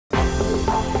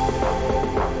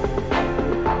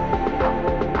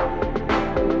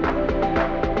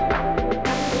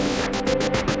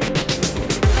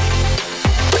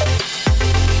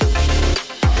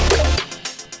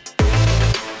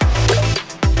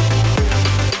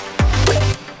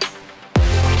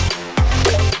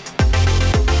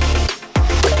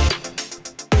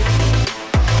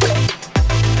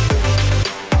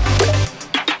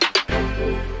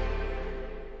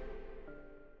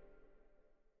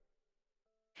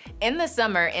In the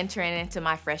summer entering into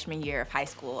my freshman year of high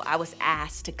school, I was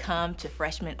asked to come to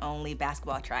freshman-only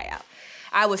basketball tryout.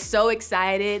 I was so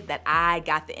excited that I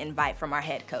got the invite from our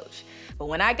head coach. But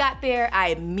when I got there, I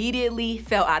immediately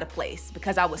felt out of place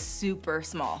because I was super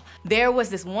small. There was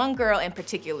this one girl in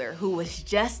particular who was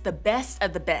just the best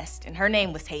of the best, and her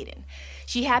name was Hayden.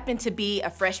 She happened to be a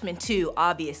freshman too,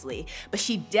 obviously, but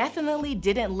she definitely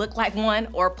didn't look like one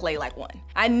or play like one.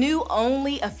 I knew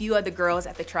only a few other girls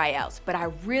at the tryouts, but I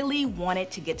really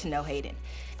wanted to get to know Hayden.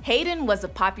 Hayden was a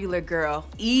popular girl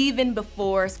even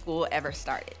before school ever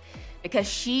started, because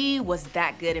she was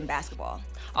that good in basketball.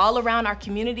 All around our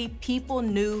community, people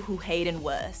knew who Hayden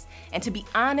was. And to be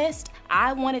honest,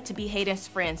 I wanted to be Hayden's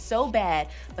friend so bad,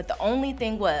 but the only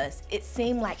thing was, it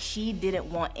seemed like she didn't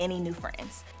want any new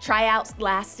friends. Tryouts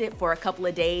lasted for a couple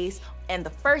of days, and the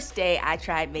first day I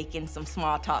tried making some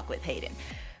small talk with Hayden.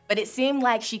 But it seemed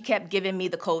like she kept giving me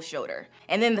the cold shoulder.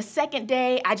 And then the second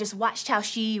day, I just watched how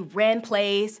she ran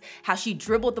plays, how she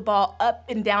dribbled the ball up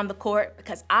and down the court,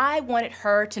 because I wanted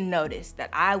her to notice that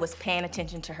I was paying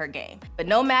attention to her game. But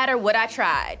no matter what I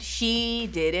tried, she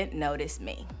didn't notice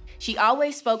me. She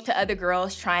always spoke to other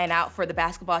girls trying out for the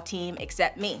basketball team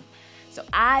except me. So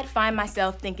I'd find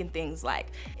myself thinking things like,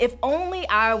 if only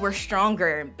I were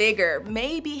stronger and bigger,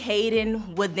 maybe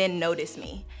Hayden would then notice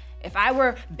me. If I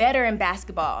were better in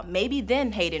basketball, maybe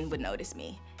then Hayden would notice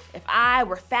me. If I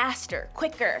were faster,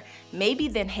 quicker, maybe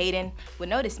then Hayden would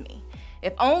notice me.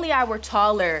 If only I were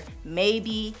taller,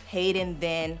 maybe Hayden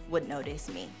then would notice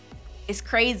me. It's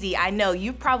crazy, I know.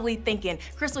 You're probably thinking,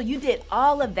 Crystal, you did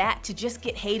all of that to just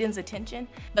get Hayden's attention?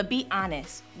 But be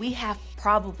honest, we have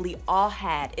probably all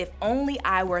had, if only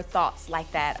I were, thoughts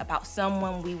like that about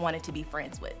someone we wanted to be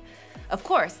friends with. Of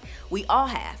course, we all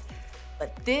have.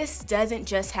 But this doesn't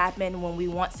just happen when we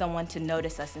want someone to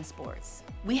notice us in sports.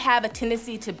 We have a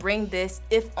tendency to bring this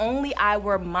if only I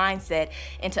were mindset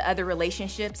into other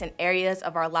relationships and areas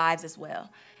of our lives as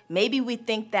well. Maybe we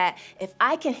think that if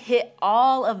I can hit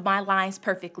all of my lines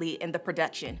perfectly in the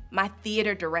production, my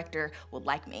theater director will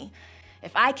like me.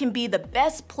 If I can be the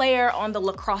best player on the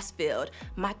lacrosse field,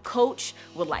 my coach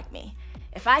will like me.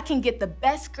 If I can get the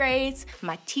best grades,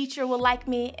 my teacher will like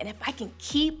me, and if I can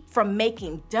keep from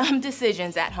making dumb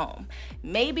decisions at home,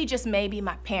 maybe, just maybe,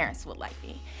 my parents will like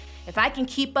me. If I can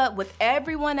keep up with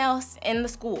everyone else in the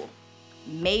school,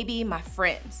 maybe my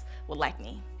friends will like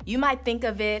me. You might think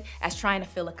of it as trying to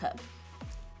fill a cup,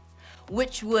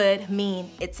 which would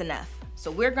mean it's enough. So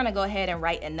we're gonna go ahead and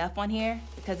write enough on here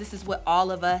because this is what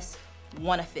all of us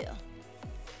wanna feel.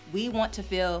 We want to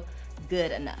feel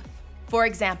good enough. For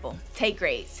example, take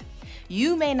grades.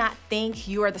 You may not think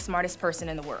you are the smartest person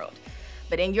in the world,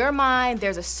 but in your mind,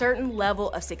 there's a certain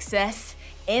level of success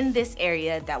in this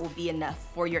area that will be enough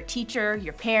for your teacher,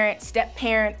 your parent,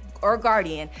 step-parent, or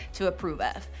guardian to approve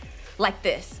of. Like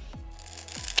this.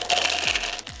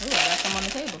 Ooh, I got some on the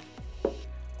table.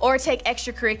 Or take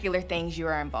extracurricular things you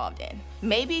are involved in.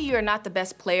 Maybe you're not the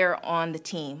best player on the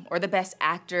team or the best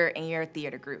actor in your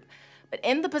theater group. But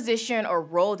in the position or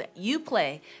role that you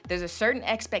play, there's a certain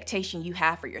expectation you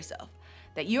have for yourself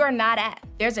that you are not at.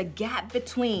 There's a gap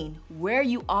between where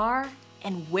you are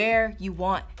and where you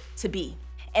want to be.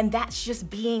 And that's just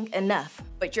being enough.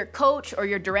 But your coach or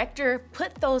your director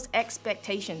put those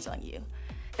expectations on you.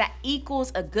 That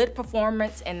equals a good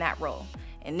performance in that role.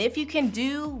 And if you can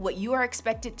do what you are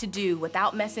expected to do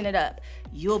without messing it up,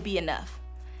 you'll be enough.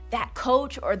 That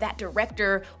coach or that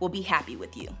director will be happy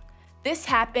with you. This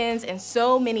happens in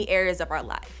so many areas of our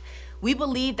life. We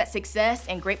believe that success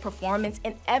and great performance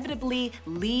inevitably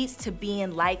leads to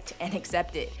being liked and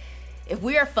accepted. If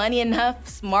we are funny enough,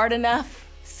 smart enough,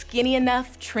 skinny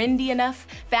enough, trendy enough,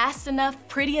 fast enough,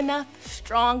 pretty enough,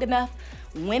 strong enough,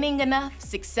 winning enough,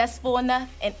 successful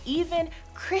enough, and even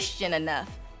Christian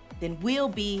enough, then we'll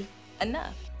be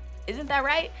enough. Isn't that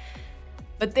right?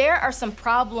 But there are some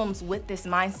problems with this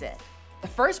mindset. The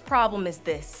first problem is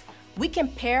this. We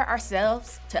compare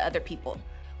ourselves to other people.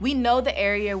 We know the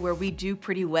area where we do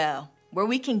pretty well, where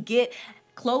we can get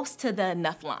close to the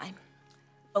enough line.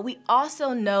 But we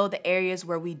also know the areas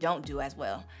where we don't do as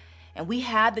well. And we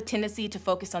have the tendency to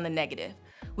focus on the negative.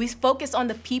 We focus on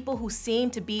the people who seem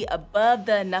to be above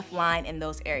the enough line in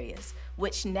those areas,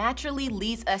 which naturally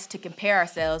leads us to compare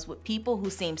ourselves with people who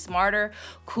seem smarter,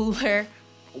 cooler,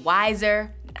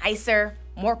 wiser, nicer,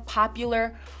 more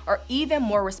popular, or even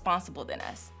more responsible than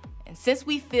us. And since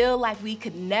we feel like we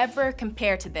could never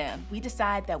compare to them, we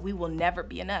decide that we will never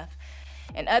be enough.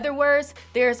 In other words,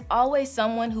 there's always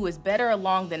someone who is better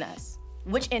along than us,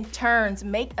 which in turns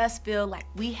make us feel like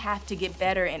we have to get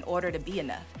better in order to be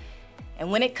enough.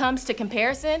 And when it comes to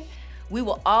comparison, we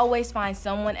will always find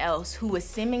someone else who is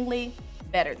seemingly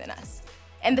better than us.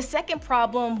 And the second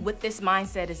problem with this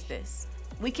mindset is this: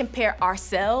 we compare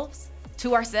ourselves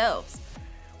to ourselves.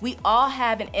 We all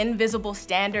have an invisible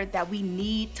standard that we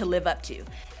need to live up to.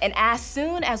 And as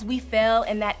soon as we fail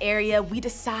in that area, we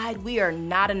decide we are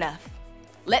not enough.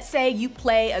 Let's say you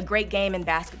play a great game in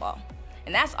basketball,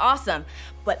 and that's awesome,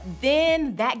 but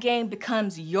then that game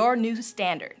becomes your new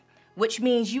standard, which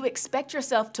means you expect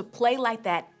yourself to play like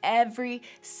that every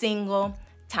single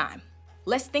time.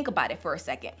 Let's think about it for a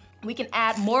second. We can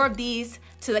add more of these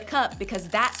to the cup because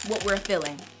that's what we're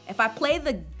feeling. If I play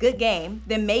the good game,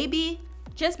 then maybe,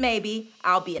 just maybe,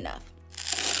 I'll be enough.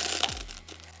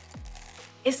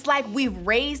 It's like we've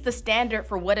raised the standard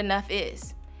for what enough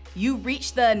is. You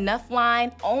reach the enough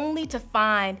line only to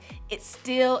find it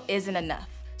still isn't enough.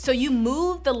 So you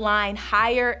move the line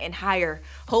higher and higher,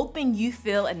 hoping you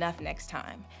feel enough next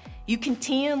time. You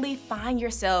continually find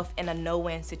yourself in a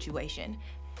no-win situation.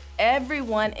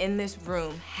 Everyone in this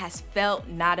room has felt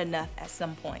not enough at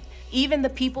some point. Even the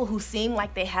people who seem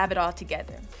like they have it all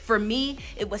together. For me,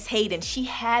 it was Hayden. She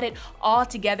had it all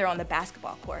together on the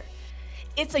basketball court.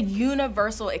 It's a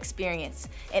universal experience,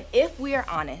 and if we are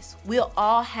honest, we'll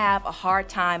all have a hard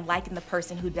time liking the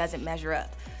person who doesn't measure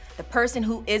up, the person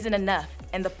who isn't enough,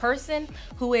 and the person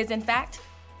who is, in fact,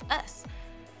 us.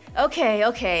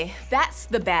 Okay, that's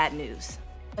the bad news.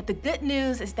 But the good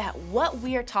news is that what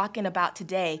we are talking about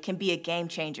today can be a game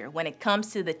changer when it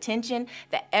comes to the tension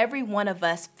that every one of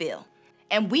us feel.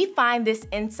 And we find this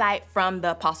insight from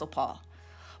the Apostle Paul.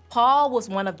 Paul was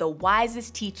one of the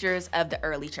wisest teachers of the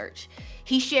early church.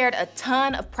 He shared a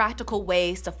ton of practical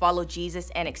ways to follow Jesus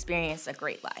and experience a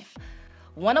great life.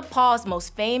 One of Paul's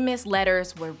most famous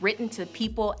letters were written to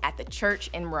people at the church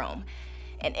in Rome.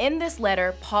 And in this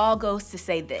letter, Paul goes to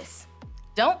say this: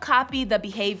 don't copy the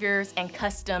behaviors and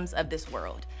customs of this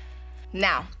world.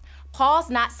 Now, Paul's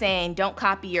not saying don't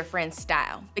copy your friend's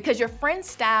style, because your friend's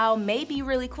style may be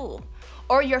really cool,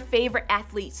 or your favorite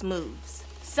athlete's moves.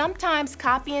 Sometimes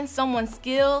copying someone's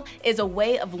skill is a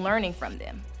way of learning from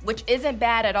them, which isn't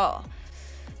bad at all.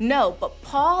 No, but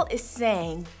Paul is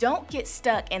saying don't get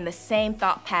stuck in the same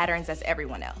thought patterns as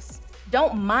everyone else.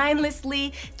 Don't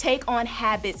mindlessly take on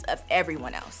habits of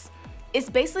everyone else. It's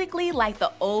basically like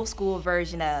the old school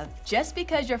version of just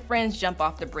because your friends jump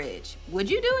off the bridge, would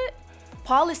you do it?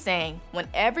 Paul is saying when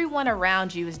everyone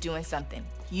around you is doing something,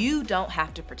 you don't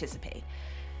have to participate.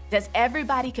 Does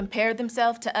everybody compare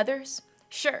themselves to others?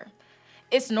 Sure,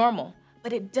 it's normal,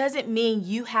 but it doesn't mean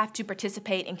you have to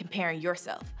participate in comparing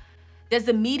yourself. Does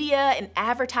the media and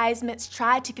advertisements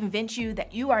try to convince you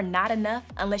that you are not enough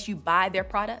unless you buy their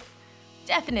product?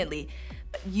 Definitely,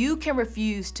 but you can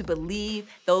refuse to believe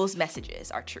those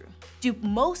messages are true. Do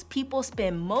most people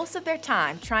spend most of their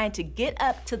time trying to get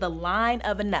up to the line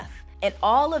of enough in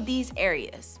all of these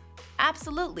areas?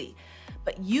 Absolutely,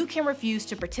 but you can refuse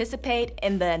to participate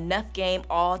in the enough game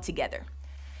altogether.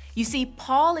 You see,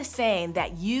 Paul is saying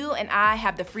that you and I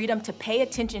have the freedom to pay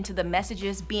attention to the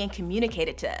messages being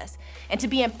communicated to us and to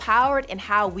be empowered in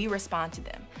how we respond to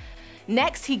them.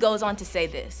 Next, he goes on to say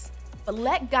this: but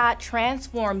let God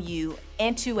transform you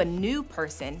into a new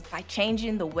person by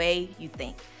changing the way you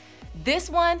think. This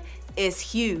one is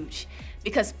huge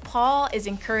because Paul is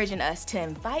encouraging us to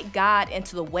invite God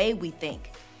into the way we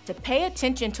think, to pay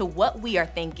attention to what we are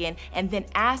thinking, and then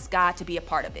ask God to be a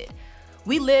part of it.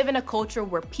 We live in a culture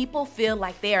where people feel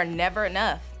like they are never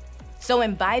enough. So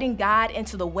inviting God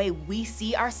into the way we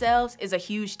see ourselves is a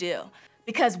huge deal.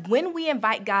 Because when we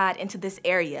invite God into this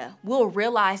area, we'll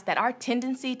realize that our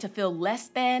tendency to feel less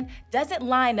than doesn't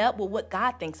line up with what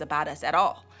God thinks about us at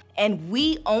all. And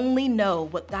we only know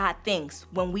what God thinks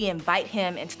when we invite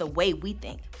Him into the way we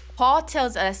think. Paul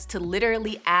tells us to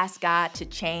literally ask God to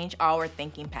change our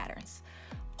thinking patterns.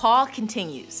 Paul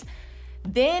continues,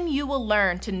 then you will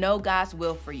learn to know God's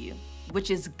will for you,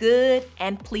 which is good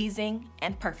and pleasing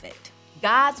and perfect.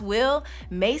 God's will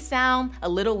may sound a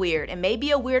little weird and may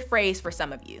be a weird phrase for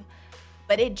some of you,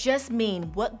 but it just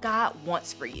means what God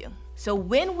wants for you. So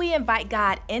when we invite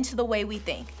God into the way we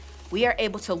think, we are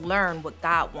able to learn what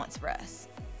God wants for us.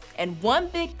 And one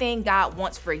big thing God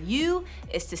wants for you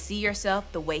is to see yourself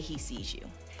the way He sees you.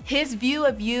 His view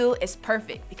of you is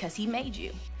perfect because He made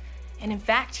you. And in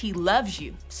fact, He loves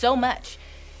you so much.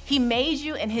 He made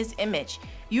you in His image.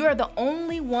 You are the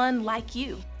only one like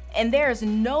you, and there is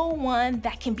no one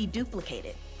that can be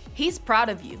duplicated. He's proud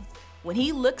of you. When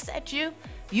He looks at you,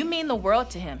 you mean the world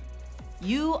to Him.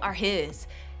 You are His.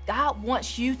 God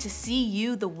wants you to see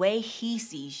you the way He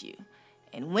sees you.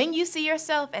 And when you see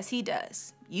yourself as He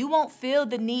does, you won't feel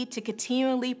the need to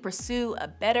continually pursue a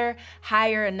better,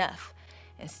 higher enough.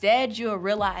 Instead, you'll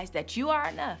realize that you are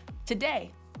enough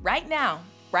today, right now,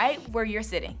 right where you're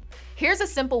sitting. Here's a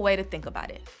simple way to think about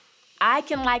it. I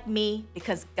can like me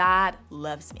because God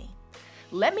loves me.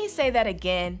 Let me say that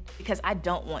again because I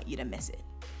don't want you to miss it.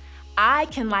 I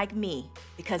can like me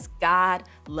because God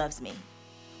loves me.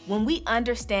 When we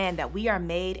understand that we are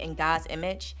made in God's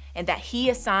image and that He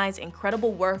assigns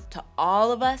incredible worth to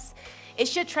all of us, it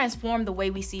should transform the way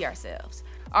we see ourselves.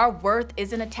 Our worth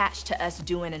isn't attached to us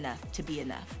doing enough to be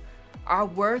enough. Our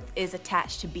worth is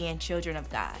attached to being children of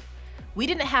God. We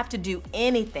didn't have to do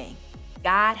anything.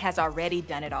 God has already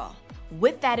done it all.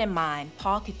 With that in mind,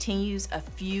 Paul continues a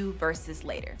few verses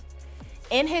later.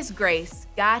 In His grace,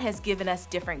 God has given us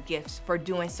different gifts for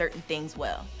doing certain things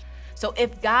well. So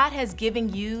if God has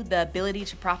given you the ability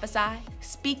to prophesy,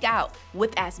 speak out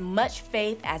with as much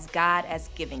faith as God has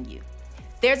given you.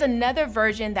 There's another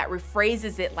version that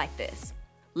rephrases it like this.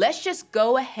 Let's just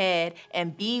go ahead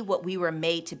and be what we were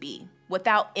made to be,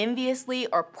 without enviously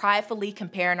or pridefully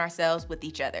comparing ourselves with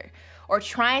each other, or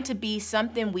trying to be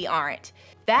something we aren't.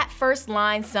 That first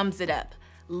line sums it up.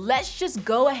 Let's just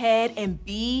go ahead and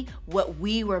be what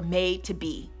we were made to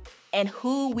be and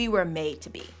who we were made to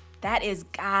be. That is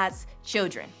God's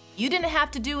children. You didn't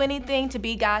have to do anything to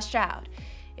be God's child.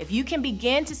 If you can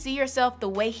begin to see yourself the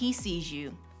way He sees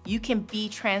you, you can be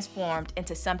transformed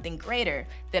into something greater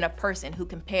than a person who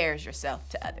compares yourself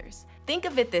to others. Think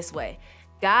of it this way.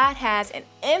 God has an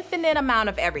infinite amount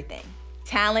of everything.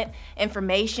 Talent,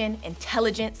 information,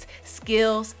 intelligence,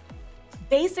 skills.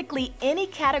 Basically, any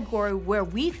category where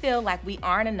we feel like we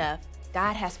aren't enough,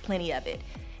 God has plenty of it.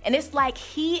 And it's like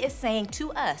He is saying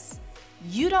to us,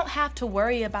 you don't have to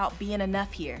worry about being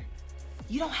enough here.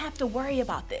 You don't have to worry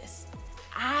about this.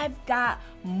 I've got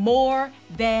more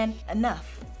than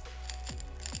enough.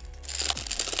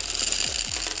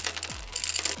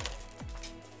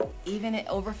 Even it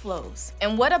overflows.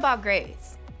 And what about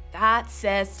grades? God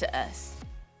says to us,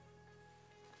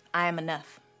 I am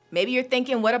enough. Maybe you're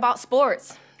thinking, what about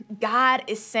sports? God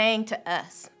is saying to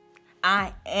us,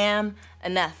 I am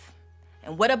enough.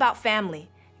 And what about family?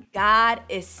 God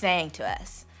is saying to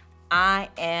us, I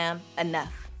am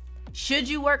enough. Should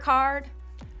you work hard?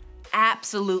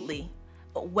 Absolutely.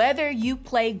 But whether you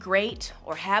play great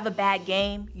or have a bad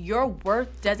game, your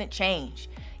worth doesn't change.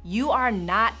 You are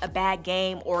not a bad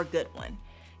game or a good one.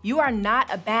 You are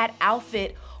not a bad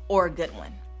outfit or a good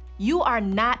one. You are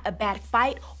not a bad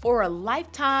fight or a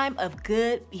lifetime of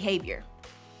good behavior.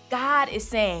 God is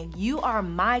saying, you are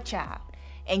my child,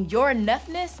 and your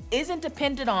enoughness isn't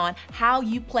dependent on how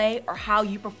you play or how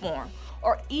you perform,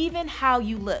 or even how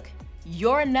you look.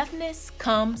 Your enoughness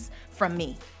comes from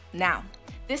me. Now,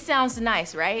 this sounds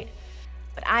nice, right?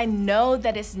 But I know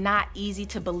that it's not easy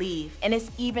to believe, and it's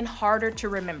even harder to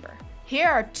remember. Here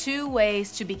are 2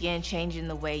 ways to begin changing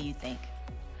the way you think.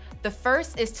 The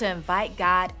first is to invite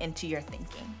God into your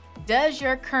thinking. Does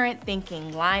your current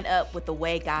thinking line up with the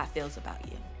way God feels about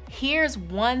you? Here's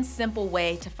one simple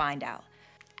way to find out.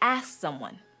 Ask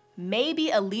someone,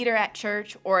 maybe a leader at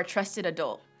church or a trusted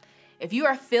adult. If you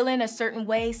are feeling a certain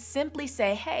way, simply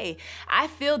say, hey, I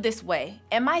feel this way.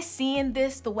 Am I seeing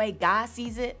this the way God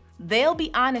sees it? They'll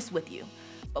be honest with you.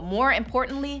 But more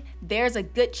importantly, there's a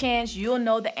good chance you'll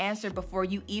know the answer before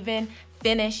you even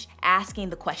finish asking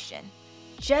the question.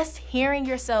 Just hearing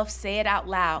yourself say it out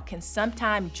loud can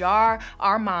sometimes jar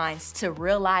our minds to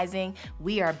realizing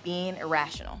we are being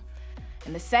irrational.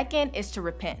 And the second is to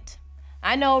repent.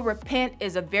 I know repent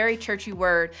is a very churchy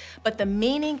word, but the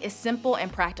meaning is simple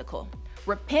and practical.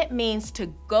 Repent means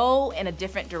to go in a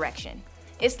different direction.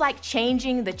 It's like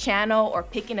changing the channel or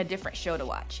picking a different show to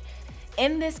watch.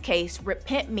 In this case,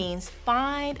 repent means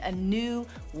find a new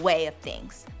way of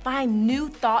things. Find new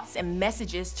thoughts and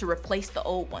messages to replace the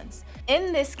old ones.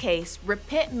 In this case,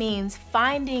 repent means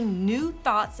finding new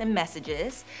thoughts and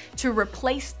messages to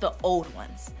replace the old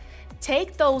ones.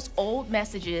 Take those old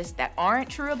messages that aren't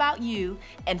true about you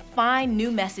and find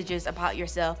new messages about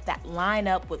yourself that line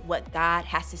up with what God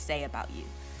has to say about you.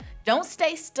 Don't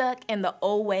stay stuck in the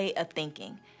old way of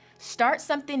thinking. Start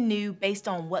something new based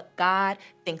on what God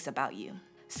thinks about you.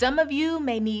 Some of you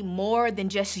may need more than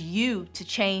just you to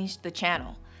change the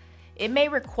channel. It may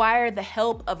require the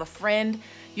help of a friend,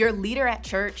 your leader at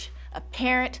church, a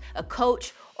parent, a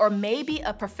coach, or maybe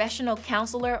a professional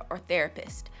counselor or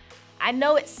therapist. I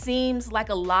know it seems like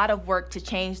a lot of work to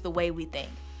change the way we think,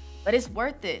 but it's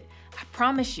worth it, I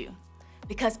promise you,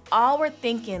 because our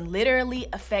thinking literally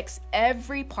affects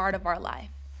every part of our life.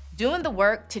 Doing the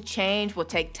work to change will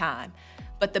take time,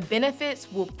 but the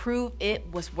benefits will prove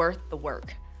it was worth the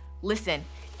work. Listen,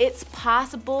 it's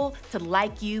possible to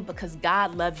like you because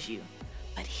God loves you,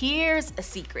 but here's a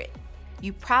secret.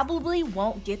 You probably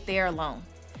won't get there alone.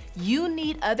 You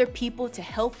need other people to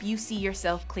help you see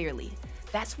yourself clearly.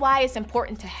 That's why it's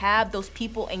important to have those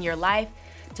people in your life,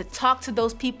 to talk to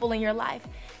those people in your life,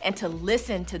 and to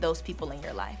listen to those people in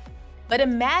your life. But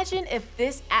imagine if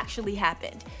this actually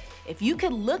happened. If you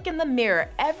could look in the mirror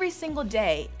every single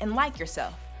day and like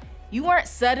yourself. You weren't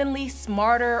suddenly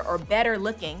smarter or better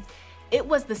looking. It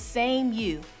was the same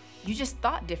you. You just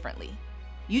thought differently.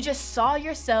 You just saw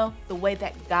yourself the way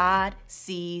that God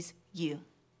sees you.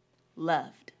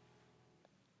 Love.